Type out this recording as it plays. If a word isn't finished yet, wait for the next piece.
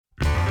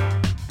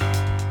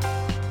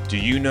Do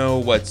you know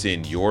what's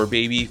in your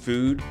baby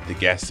food? The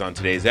guests on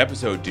today's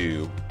episode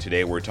do.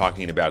 Today we're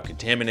talking about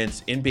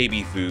contaminants in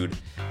baby food,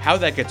 how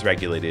that gets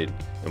regulated,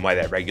 and why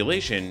that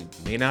regulation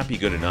may not be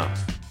good enough.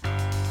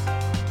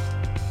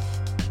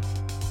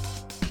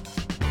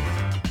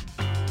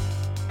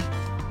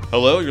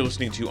 Hello, you're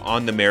listening to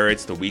On the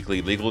Merits, the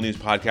weekly legal news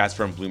podcast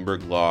from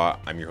Bloomberg Law.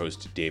 I'm your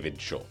host, David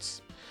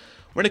Schultz.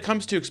 When it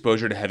comes to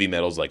exposure to heavy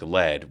metals like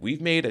lead,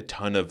 we've made a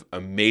ton of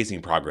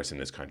amazing progress in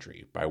this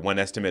country. By one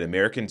estimate,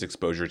 Americans'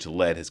 exposure to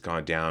lead has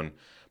gone down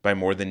by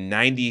more than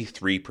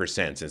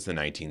 93% since the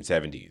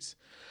 1970s.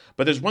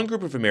 But there's one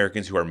group of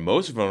Americans who are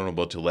most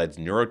vulnerable to lead's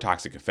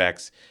neurotoxic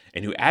effects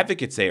and who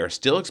advocates say are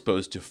still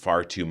exposed to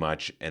far too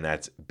much, and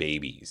that's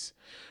babies.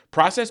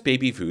 Processed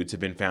baby foods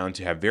have been found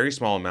to have very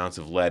small amounts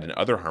of lead and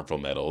other harmful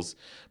metals,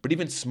 but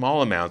even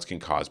small amounts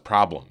can cause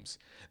problems.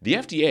 The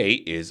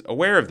FDA is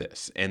aware of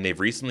this, and they've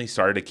recently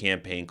started a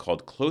campaign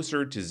called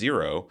Closer to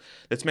Zero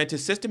that's meant to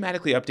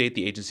systematically update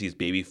the agency's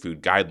baby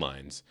food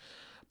guidelines.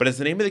 But as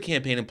the name of the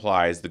campaign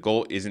implies, the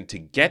goal isn't to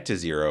get to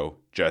zero,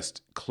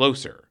 just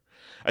closer.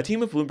 A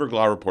team of Bloomberg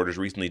Law reporters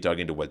recently dug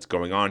into what's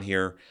going on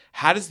here.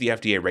 How does the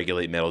FDA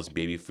regulate metals in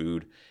baby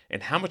food?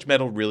 And how much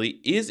metal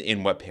really is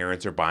in what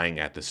parents are buying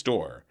at the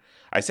store?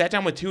 I sat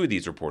down with two of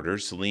these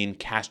reporters, Celine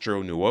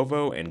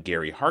Castro-Nuovo and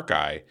Gary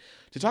Harkeye,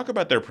 to talk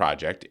about their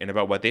project and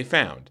about what they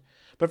found.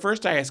 But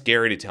first, I asked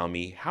Gary to tell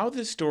me how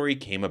this story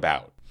came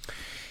about.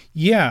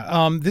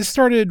 Yeah, this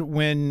started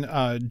when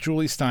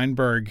Julie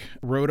Steinberg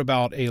wrote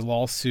about a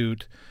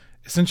lawsuit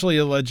essentially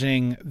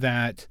alleging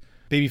that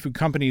baby food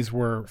companies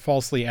were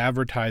falsely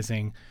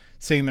advertising,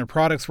 saying their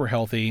products were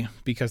healthy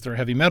because there are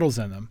heavy metals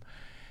in them.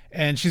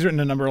 And she's written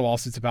a number of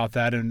lawsuits about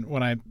that. And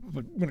when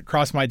it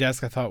crossed my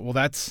desk, I thought, well,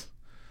 that's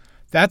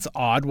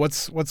odd.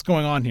 What's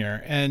going on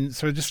here? And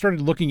so I just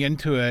started looking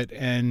into it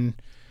and,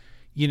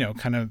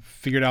 kind of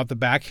figured out the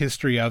back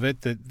history of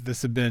it, that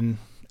this had been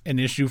an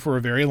issue for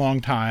a very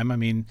long time. I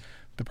mean,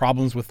 the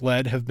problems with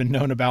lead have been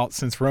known about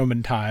since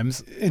Roman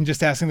times. And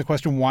just asking the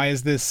question, why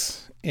is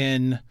this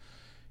in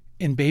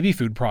baby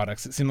food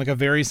products? It seemed like a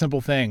very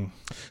simple thing.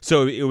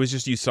 So it was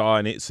just you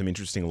saw some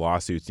interesting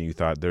lawsuits and you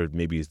thought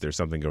there's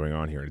something going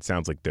on here. It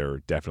sounds like there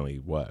definitely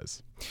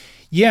was.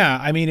 Yeah,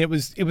 I mean, it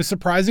was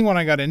surprising when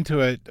I got into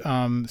it,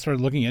 started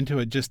looking into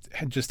it,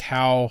 just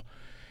how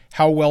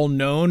well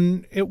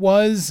known it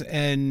was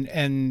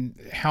and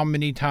how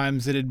many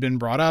times it had been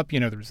brought up.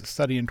 There was a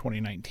study in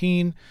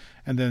 2019,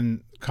 and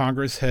then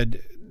Congress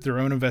had their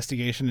own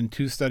investigation and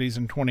two studies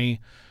in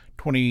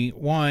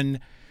 2021.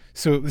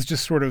 So it was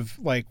just sort of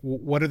like,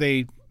 what are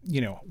they,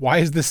 why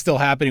is this still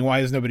happening? Why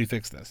has nobody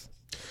fixed this?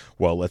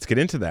 Well, let's get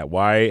into that.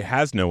 Why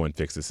has no one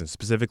fixed this? And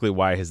specifically,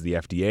 why has the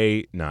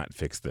FDA not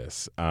fixed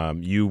this?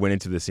 You went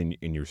into this in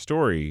your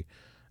story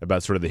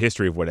about sort of the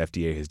history of what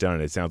FDA has done.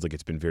 And it sounds like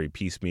it's been very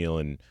piecemeal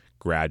and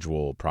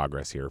gradual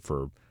progress here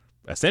for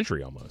a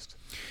century almost.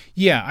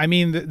 Yeah, I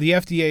mean, the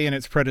FDA and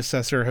its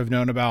predecessor have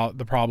known about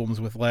the problems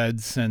with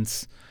lead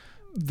since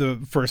the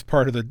first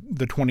part of the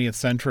 20th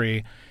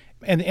century.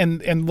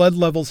 And lead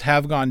levels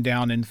have gone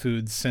down in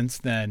foods since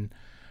then.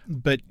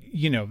 But,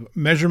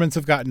 measurements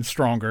have gotten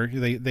stronger.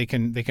 They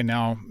can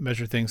now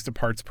measure things to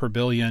parts per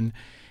billion.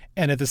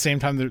 And at the same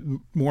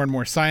time, more and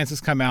more science has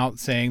come out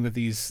saying that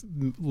these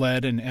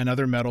lead and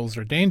other metals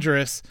are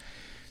dangerous.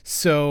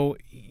 So,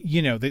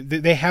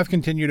 they have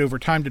continued over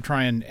time to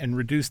try and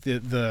reduce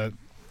the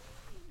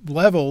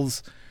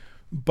levels,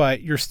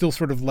 but you're still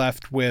sort of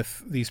left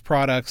with these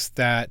products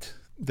that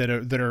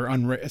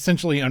are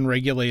essentially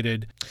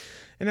unregulated.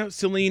 And now,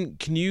 Celine,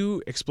 can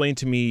you explain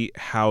to me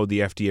how the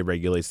FDA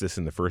regulates this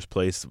in the first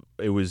place?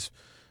 It was,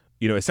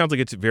 it sounds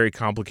like it's a very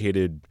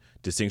complicated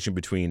distinction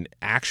between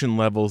action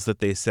levels that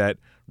they set,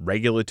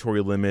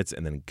 regulatory limits,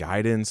 and then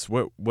guidance.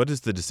 What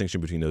is the distinction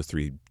between those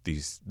three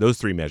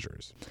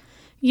measures?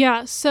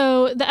 Yeah,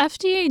 so the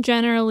FDA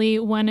generally,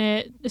 when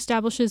it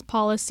establishes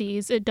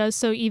policies, it does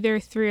so either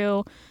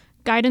through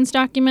guidance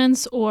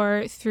documents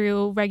or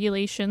through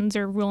regulations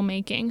or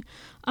rulemaking.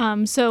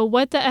 So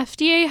what the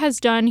FDA has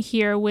done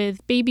here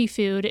with baby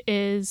food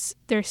is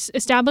they're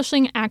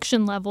establishing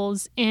action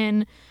levels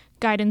in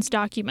guidance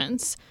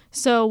documents.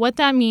 So what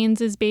that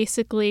means is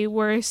basically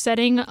we're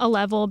setting a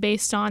level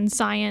based on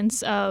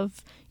science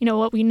of,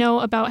 what we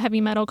know about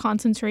heavy metal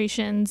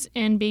concentrations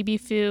in baby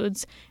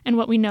foods and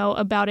what we know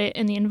about it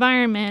in the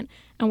environment.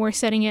 And we're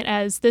setting it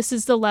as this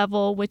is the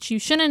level which you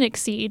shouldn't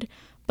exceed.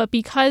 But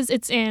because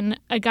it's in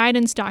a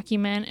guidance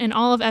document, and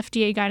all of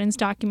FDA guidance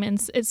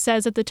documents, it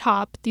says at the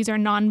top, these are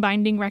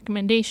non-binding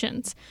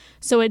recommendations.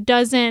 So it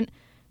doesn't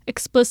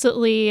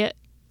explicitly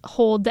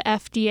hold the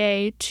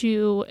FDA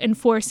to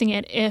enforcing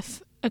it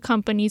if a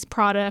company's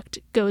product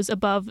goes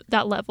above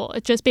that level.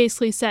 It just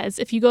basically says,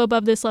 if you go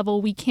above this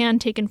level, we can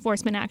take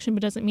enforcement action,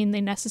 but doesn't mean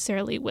they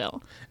necessarily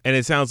will. And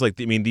it sounds like,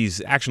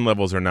 these action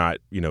levels are not,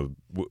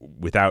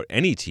 without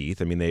any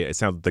teeth. It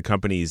sounds like the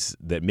companies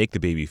that make the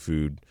baby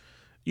food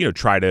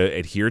try to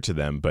adhere to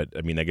them. But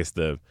I guess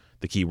the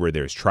key word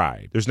there is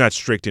try. There's not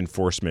strict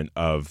enforcement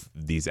of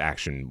these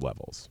action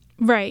levels.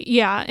 Right.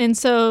 Yeah. And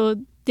so,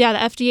 yeah, the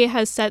FDA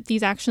has set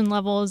these action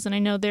levels, and I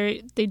know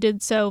they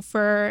did so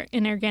for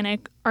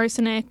inorganic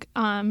arsenic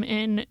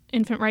in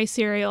infant rice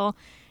cereal.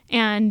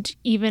 And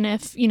even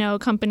if, a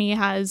company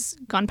has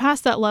gone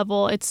past that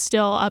level, it's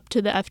still up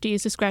to the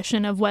FDA's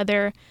discretion of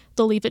whether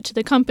they'll leave it to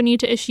the company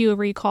to issue a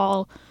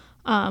recall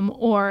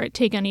or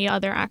take any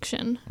other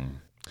action.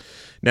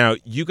 Now,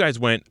 you guys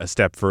went a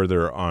step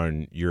further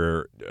on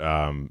your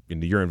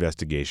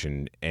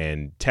investigation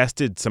and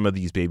tested some of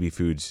these baby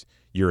foods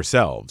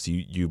yourselves.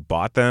 You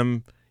bought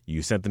them,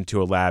 you sent them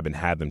to a lab and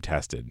had them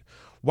tested.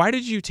 Why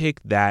did you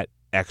take that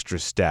extra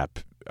step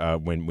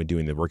when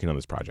working on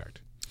this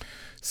project?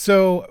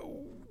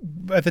 So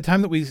at the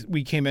time that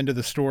we came into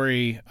the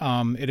story,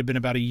 it had been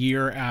about a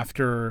year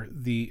after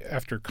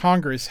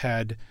Congress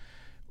had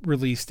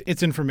released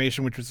its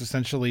information, which was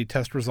essentially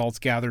test results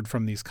gathered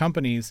from these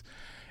companies.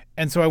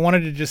 And so I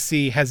wanted to just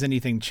see, has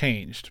anything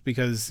changed?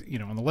 Because,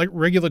 on the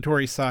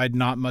regulatory side,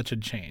 not much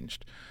had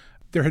changed.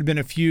 There had been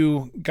a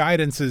few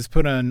guidances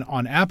put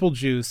on apple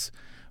juice,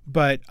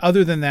 but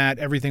other than that,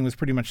 everything was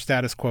pretty much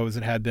status quo as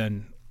it had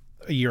been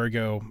a year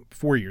ago,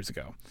 4 years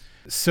ago.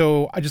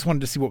 So I just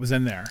wanted to see what was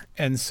in there.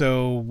 And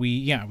so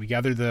we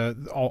gathered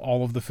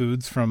all of the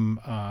foods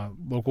from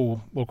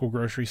local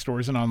grocery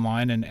stores and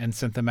online and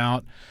sent them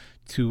out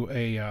to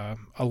a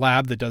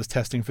lab that does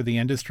testing for the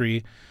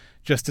industry,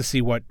 just to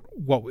see what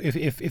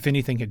if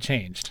anything had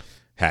changed.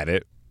 Had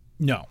it?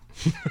 No.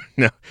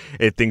 No.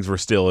 Things were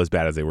still as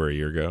bad as they were a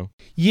year ago?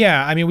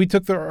 Yeah. I mean, we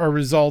took our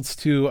results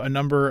to a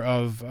number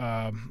of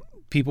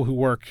people who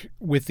work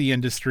with the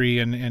industry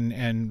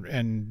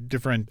and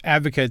different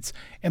advocates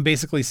and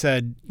basically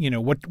said,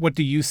 what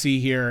do you see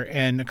here?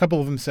 And a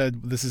couple of them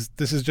said, this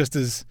is just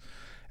as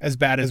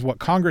bad as what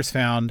Congress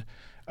found.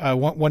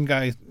 One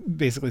guy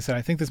basically said,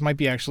 I think this might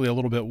be actually a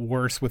little bit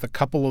worse with a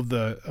couple of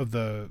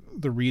the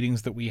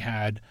readings that we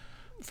had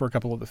for a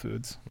couple of the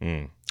foods.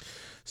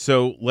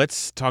 So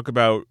let's talk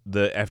about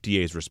the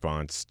FDA's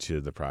response to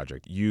the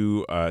project.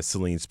 You,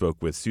 Celine,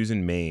 spoke with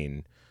Susan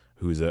Main,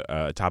 who's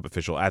a top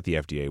official at the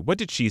FDA. What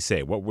did she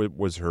say? What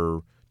was her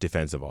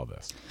defense of all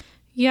this?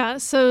 Yeah,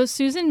 so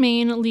Susan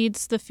Main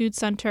leads the food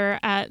center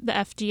at the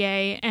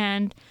FDA,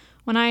 and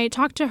when I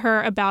talked to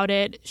her about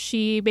it,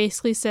 she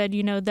basically said, the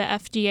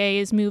FDA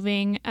is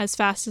moving as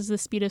fast as the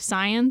speed of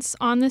science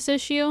on this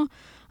issue,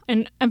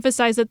 and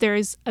emphasized that there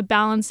is a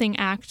balancing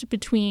act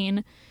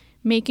between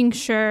making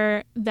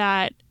sure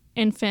that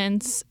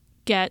infants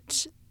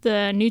get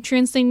the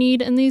nutrients they need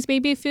in these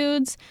baby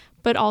foods,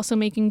 but also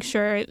making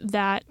sure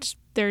that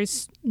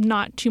there's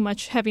not too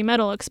much heavy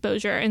metal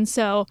exposure. And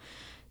so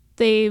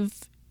they've,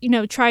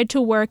 tried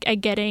to work at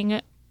getting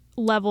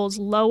levels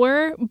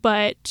lower,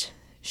 but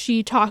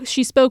she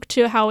spoke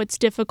to how it's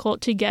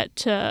difficult to get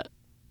to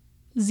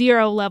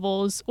 0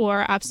 levels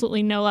or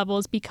absolutely no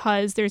levels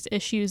because there's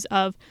issues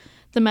of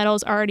the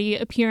metals already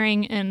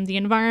appearing in the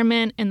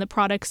environment and the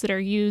products that are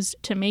used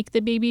to make the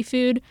baby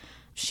food.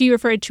 She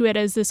referred to it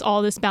as this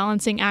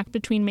balancing act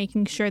between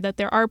making sure that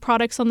there are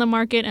products on the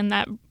market and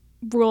that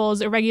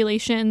rules or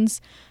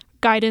regulations,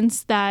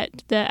 guidance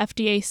that the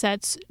FDA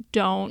sets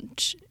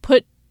don't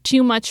put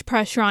too much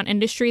pressure on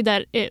industry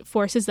that it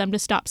forces them to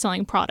stop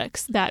selling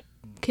products that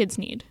kids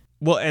need.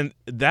 Well, and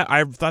that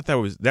I thought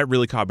that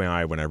really caught my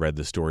eye when I read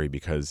the story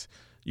because,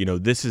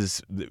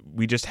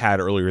 we just had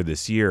earlier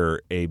this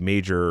year a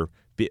major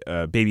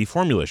baby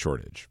formula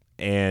shortage.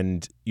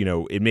 And,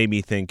 it made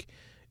me think,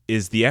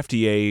 is the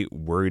FDA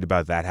worried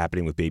about that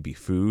happening with baby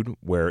food,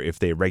 where if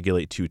they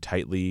regulate too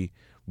tightly,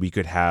 we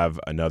could have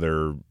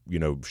another,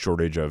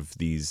 shortage of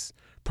these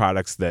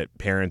products that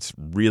parents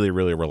really,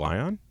 really rely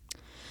on?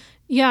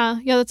 Yeah,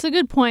 that's a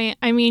good point.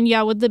 I mean,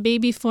 with the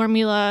baby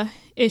formula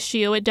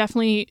issue, it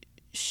definitely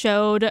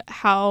showed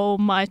how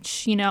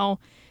much,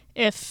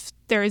 if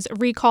there's a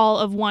recall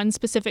of one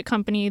specific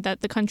company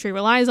that the country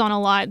relies on a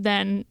lot,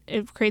 then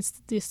it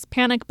creates this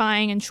panic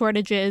buying and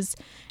shortages,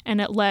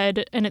 and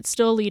it's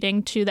still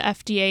leading to the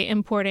FDA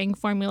importing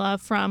formula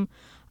from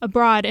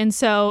abroad. And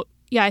so,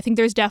 I think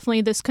there's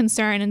definitely this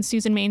concern, and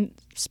Susan Main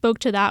spoke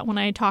to that when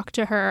I talked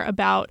to her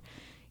about,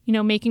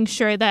 making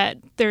sure that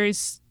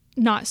there's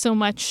not so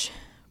much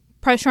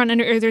pressure on,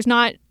 or there's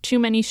not too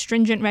many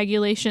stringent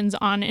regulations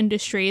on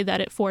industry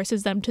that it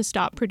forces them to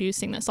stop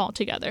producing this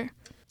altogether.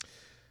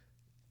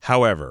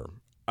 However,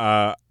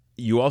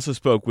 you also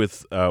spoke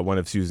with one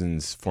of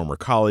Susan's former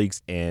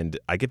colleagues, and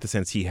I get the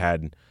sense he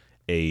had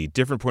a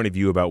different point of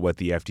view about what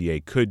the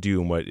FDA could do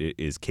and what it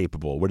is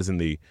capable. What is in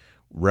the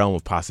realm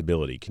of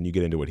possibility? Can you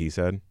get into what he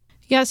said?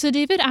 Yeah, so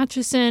David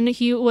Acheson,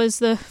 he was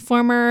the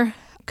former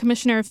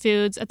commissioner of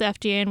foods at the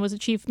FDA and was a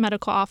chief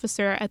medical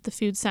officer at the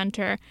Food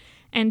Center.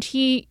 And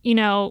he,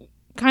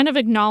 kind of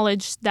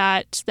acknowledged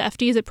that the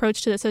FDA's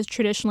approach to this has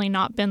traditionally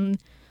not been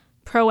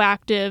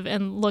proactive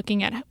and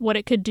looking at what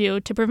it could do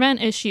to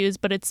prevent issues,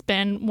 but it's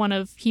been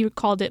he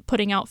called it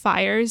putting out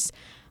fires.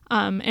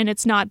 And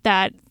it's not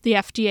that the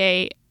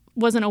FDA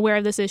wasn't aware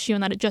of this issue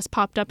and that it just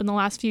popped up in the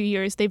last few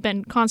years. They've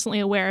been constantly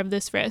aware of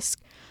this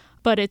risk,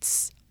 but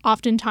it's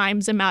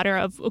oftentimes a matter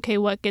of, okay,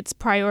 what gets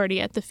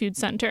priority at the food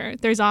center.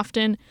 There's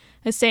often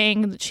a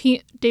saying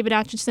that David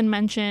Acheson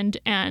mentioned,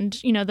 and,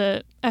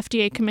 the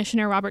FDA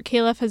commissioner, Robert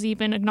Califf, has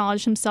even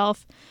acknowledged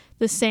himself,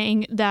 the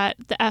saying that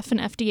the F in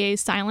FDA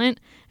is silent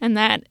and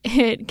that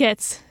it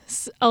gets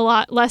a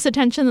lot less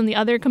attention than the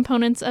other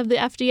components of the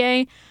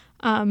FDA.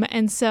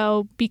 And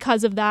so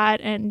because of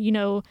that, and,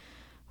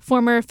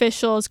 former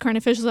officials, current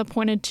officials have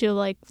pointed to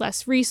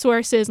less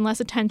resources and less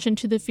attention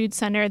to the food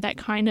center, that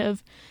kind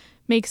of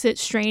makes it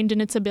strained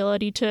in its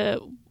ability to,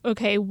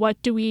 okay,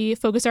 what do we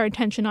focus our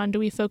attention on? Do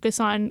we focus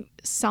on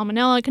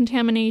salmonella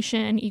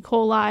contamination, E.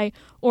 coli,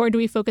 or do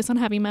we focus on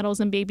heavy metals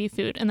in baby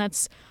food? And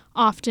that's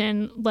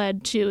often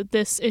led to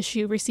this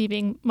issue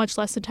receiving much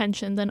less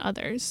attention than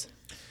others.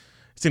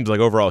 It seems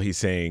like overall he's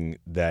saying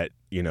that,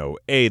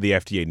 A, the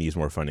FDA needs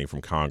more funding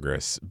from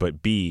Congress,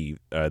 but B,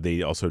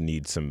 they also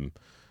need some,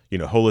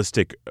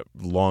 holistic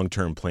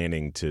long-term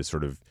planning to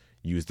sort of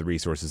use the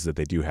resources that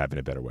they do have in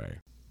a better way.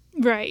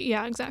 Right.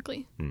 Yeah,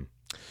 exactly.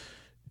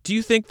 Do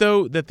you think,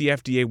 though, that the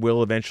FDA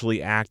will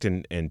eventually act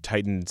and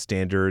tighten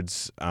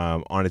standards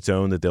on its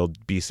own, that there'll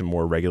be some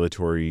more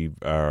regulatory,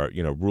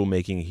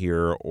 rulemaking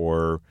here,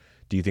 or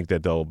do you think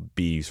that they'll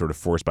be sort of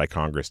forced by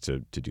Congress to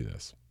do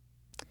this?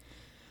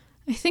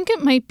 I think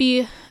it might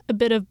be a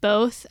bit of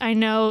both. I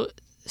know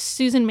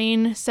Susan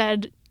Main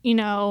said,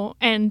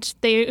 and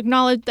the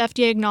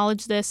FDA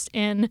acknowledged this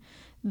in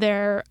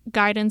their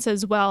guidance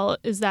as well,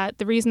 is that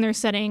the reason they're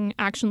setting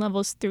action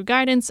levels through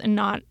guidance and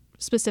not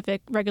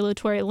specific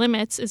regulatory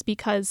limits is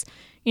because,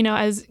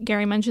 as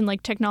Gary mentioned,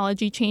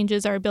 technology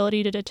changes, our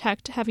ability to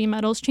detect heavy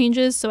metals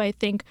changes. So I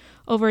think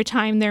over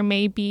time there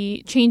may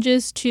be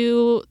changes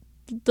to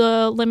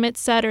the limit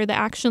set or the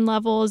action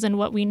levels and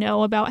what we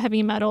know about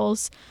heavy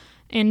metals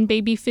in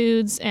baby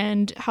foods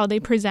and how they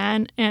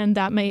present, and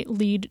that might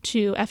lead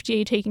to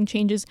FDA taking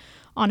changes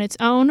on its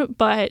own.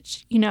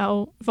 But,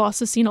 we've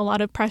also seen a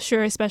lot of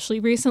pressure, especially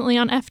recently,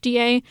 on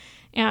FDA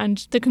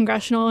and the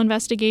congressional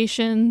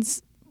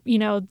investigations,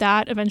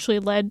 that eventually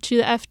led to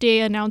the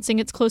FDA announcing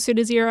its Closer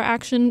to Zero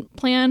action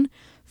plan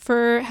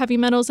for heavy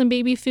metals in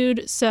baby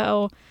food.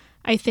 So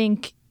I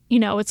think,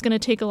 it's going to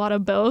take a lot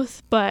of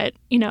both. But,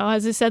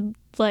 as I said,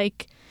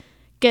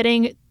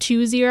 getting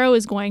to zero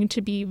is going to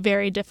be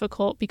very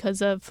difficult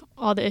because of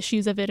all the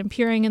issues of it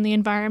appearing in the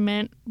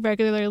environment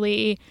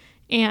regularly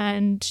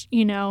and,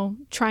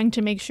 trying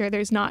to make sure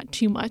there's not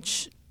too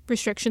much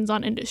restrictions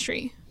on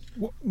industry.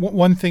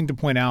 One thing to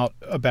point out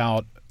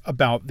about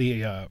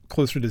the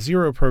Closer to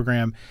Zero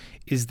program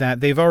is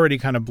that they've already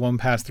kind of blown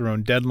past their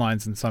own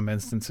deadlines in some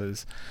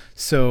instances.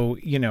 So,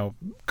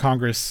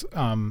 Congress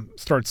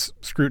starts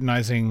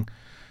scrutinizing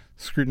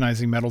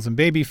metals in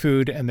baby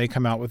food, and they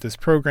come out with this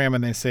program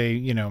and they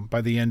say,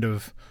 by the end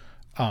of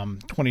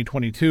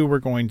 2022, we're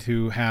going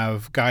to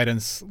have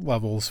guidance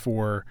levels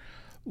for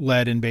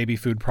lead in baby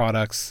food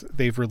products.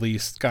 They've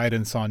released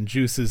guidance on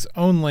juices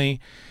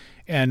only,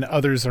 and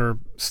others are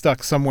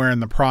stuck somewhere in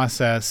the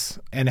process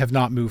and have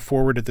not moved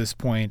forward at this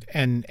point.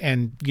 And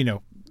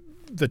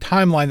the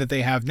timeline that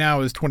they have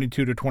now is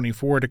 22 to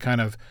 24 to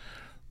kind of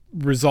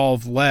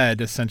resolve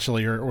lead,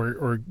 essentially,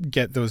 or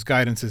get those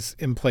guidances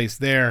in place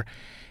there.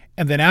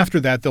 And then after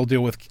that, they'll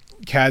deal with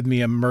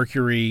cadmium,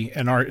 mercury,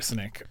 and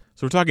arsenic.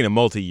 So we're talking a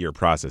multi-year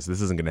process.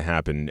 This isn't going to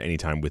happen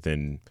anytime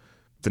within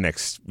the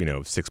next,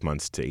 6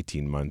 months to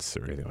 18 months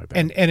or anything like that.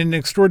 And an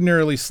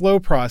extraordinarily slow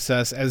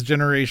process as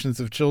generations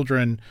of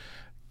children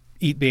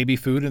eat baby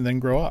food and then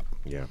grow up.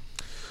 Yeah.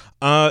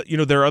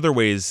 There are other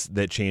ways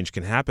that change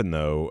can happen,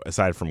 though,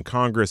 aside from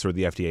Congress or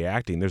the FDA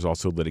acting. There's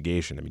also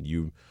litigation. I mean,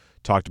 you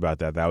talked about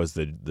that. That was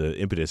the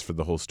impetus for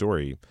the whole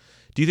story.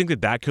 Do you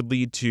think that could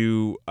lead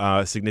to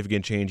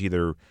significant change,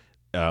 either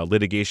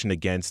litigation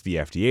against the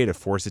FDA to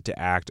force it to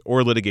act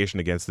or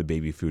litigation against the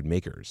baby food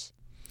makers?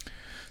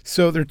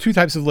 So there are two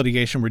types of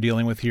litigation we're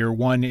dealing with here.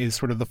 One is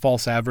sort of the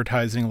false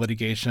advertising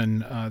litigation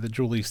that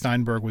Julie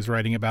Steinberg was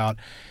writing about.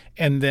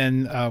 And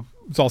then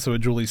it's also a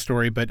Julie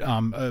story, but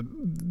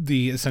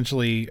the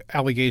essentially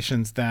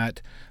allegations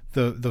that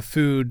the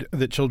food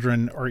that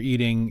children are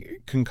eating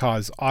can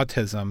cause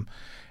autism.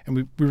 And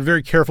we were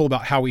very careful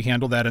about how we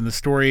handle that in the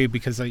story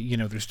because,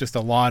 there's just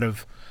a lot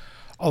of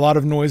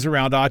noise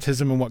around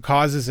autism and what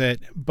causes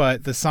it.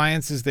 But the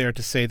science is there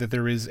to say that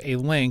there is a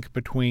link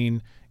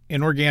between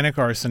inorganic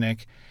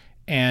arsenic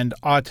and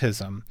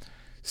autism.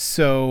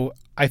 So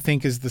I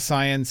think as the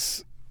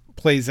science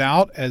plays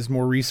out, as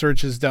more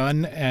research is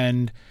done,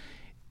 and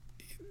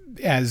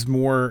as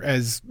more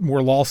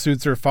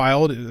lawsuits are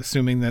filed,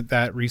 assuming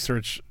that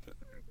research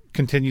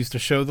continues to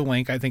show the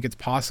link, I think it's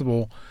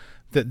possible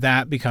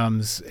that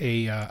becomes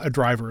a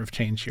driver of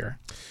change here.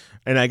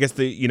 And I guess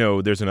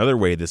there's another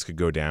way this could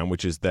go down,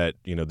 which is that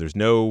there's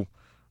no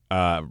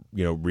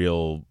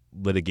real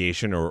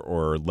litigation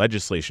or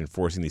legislation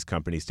forcing these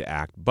companies to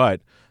act, but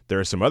there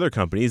are some other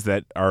companies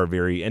that are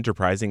very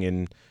enterprising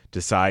and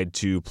decide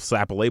to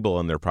slap a label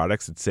on their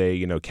products that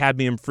say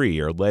cadmium free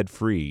or lead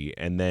free,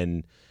 and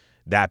then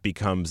that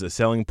becomes a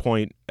selling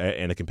point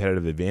and a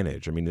competitive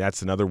advantage. I mean,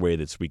 that's another way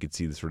that we could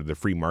see the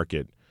free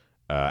market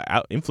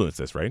influence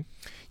this, right?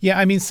 Yeah,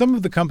 I mean, some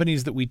of the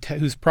companies that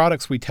whose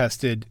products we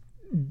tested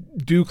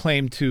do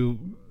claim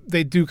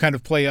they do kind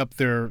of play up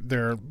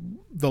the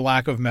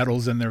lack of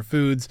metals in their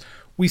foods.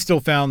 We still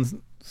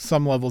found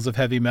some levels of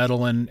heavy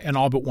metal in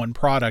all but one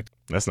product.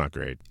 That's not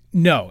great.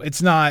 No,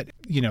 it's not.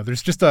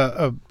 There's just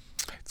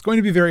it's going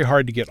to be very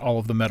hard to get all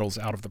of the metals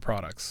out of the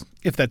products,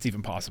 if that's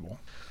even possible.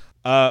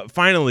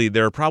 Finally,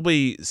 there are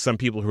probably some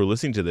people who are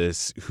listening to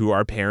this who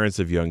are parents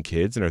of young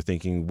kids and are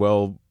thinking,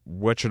 well,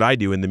 what should I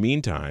do in the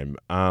meantime?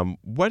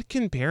 What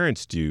can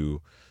parents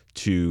do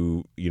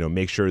to,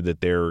 make sure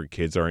that their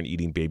kids aren't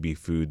eating baby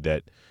food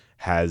that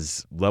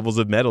has levels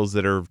of metals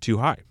that are too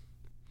high?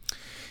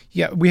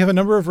 Yeah, we have a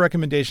number of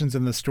recommendations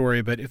in the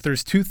story, but if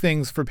there's two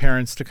things for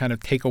parents to kind of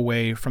take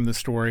away from the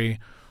story,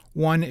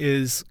 one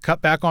is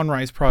cut back on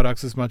rice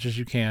products as much as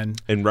you can.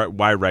 And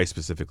why rice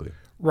specifically?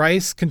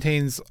 Rice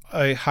contains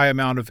a high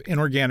amount of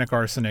inorganic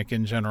arsenic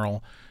in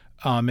general.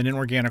 And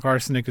inorganic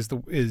arsenic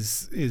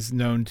is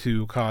known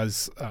to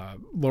cause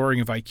lowering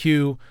of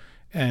IQ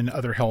and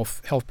other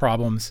health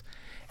problems.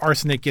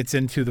 Arsenic gets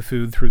into the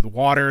food through the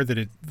water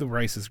that the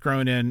rice is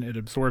grown in. It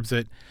absorbs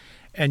it.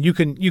 And you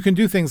can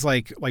do things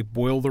like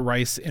boil the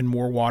rice in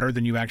more water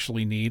than you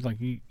actually need. Like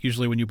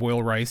usually when you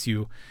boil rice,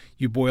 you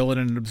boil it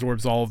and it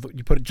absorbs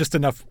you put just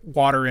enough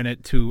water in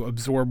it to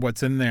absorb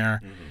what's in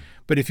there. Mm-hmm.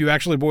 But if you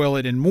actually boil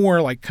it in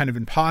more, like kind of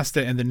in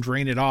pasta, and then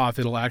drain it off,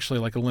 it'll actually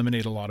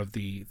eliminate a lot of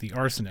the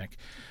arsenic.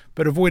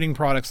 But avoiding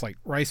products like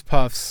rice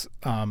puffs,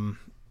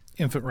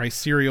 infant rice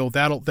cereal,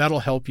 that'll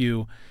help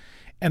you.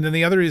 And then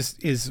the other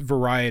is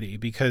variety,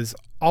 because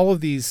all of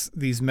these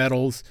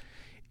metals,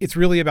 it's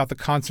really about the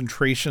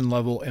concentration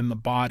level in the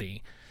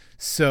body.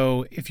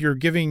 So if you're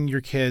giving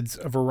your kids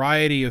a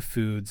variety of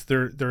foods,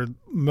 they're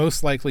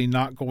most likely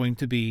not going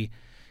to be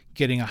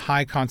getting a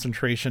high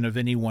concentration of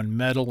any one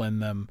metal in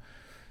them.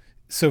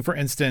 So for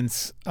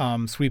instance,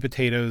 sweet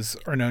potatoes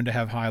are known to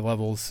have high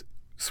levels.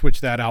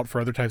 Switch that out for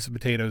other types of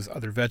potatoes,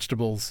 other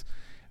vegetables,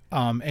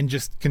 and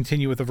just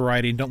continue with a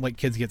variety, and don't let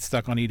kids get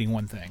stuck on eating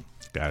one thing.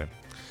 Got it.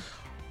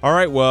 All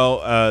right,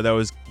 well, that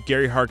was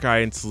Gary Harkeye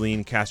and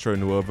Celine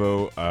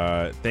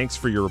Castronuovo. Thanks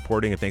for your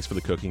reporting, and thanks for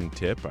the cooking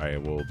tip. I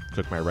will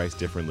cook my rice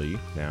differently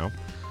now.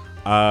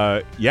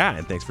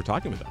 And thanks for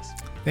talking with us.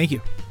 Thank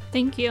you.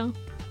 Thank you.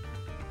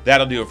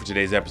 That'll do it for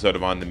today's episode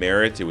of On the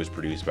Merits. It was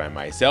produced by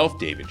myself,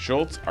 David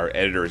Schultz. Our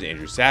editor is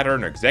Andrew Satter,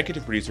 and our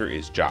executive producer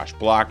is Josh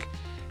Block.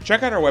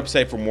 Check out our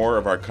website for more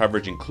of our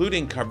coverage,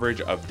 including coverage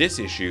of this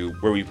issue,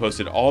 where we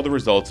posted all the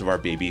results of our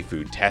baby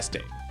food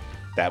testing.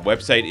 That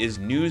website is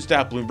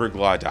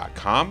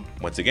news.bloomberglaw.com.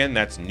 Once again,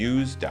 that's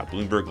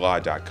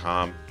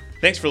news.bloomberglaw.com.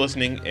 Thanks for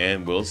listening,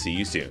 and we'll see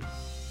you soon.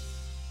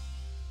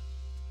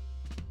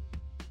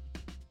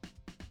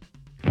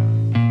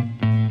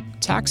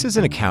 Taxes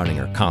and accounting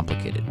are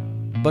complicated,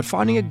 but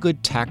finding a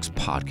good tax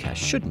podcast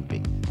shouldn't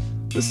be.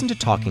 Listen to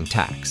Talking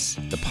Tax,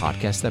 the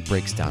podcast that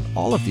breaks down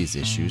all of these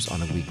issues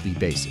on a weekly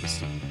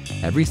basis.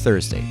 Every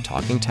Thursday,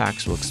 Talking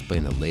Tax will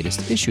explain the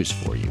latest issues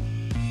for you,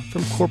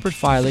 from corporate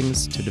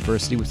filings to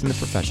diversity within the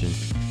profession,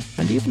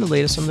 and even the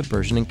latest on the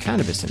burgeoning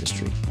cannabis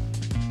industry.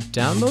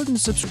 Download and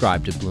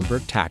subscribe to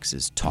Bloomberg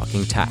Tax's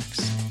Talking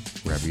Tax,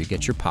 wherever you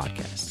get your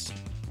podcasts.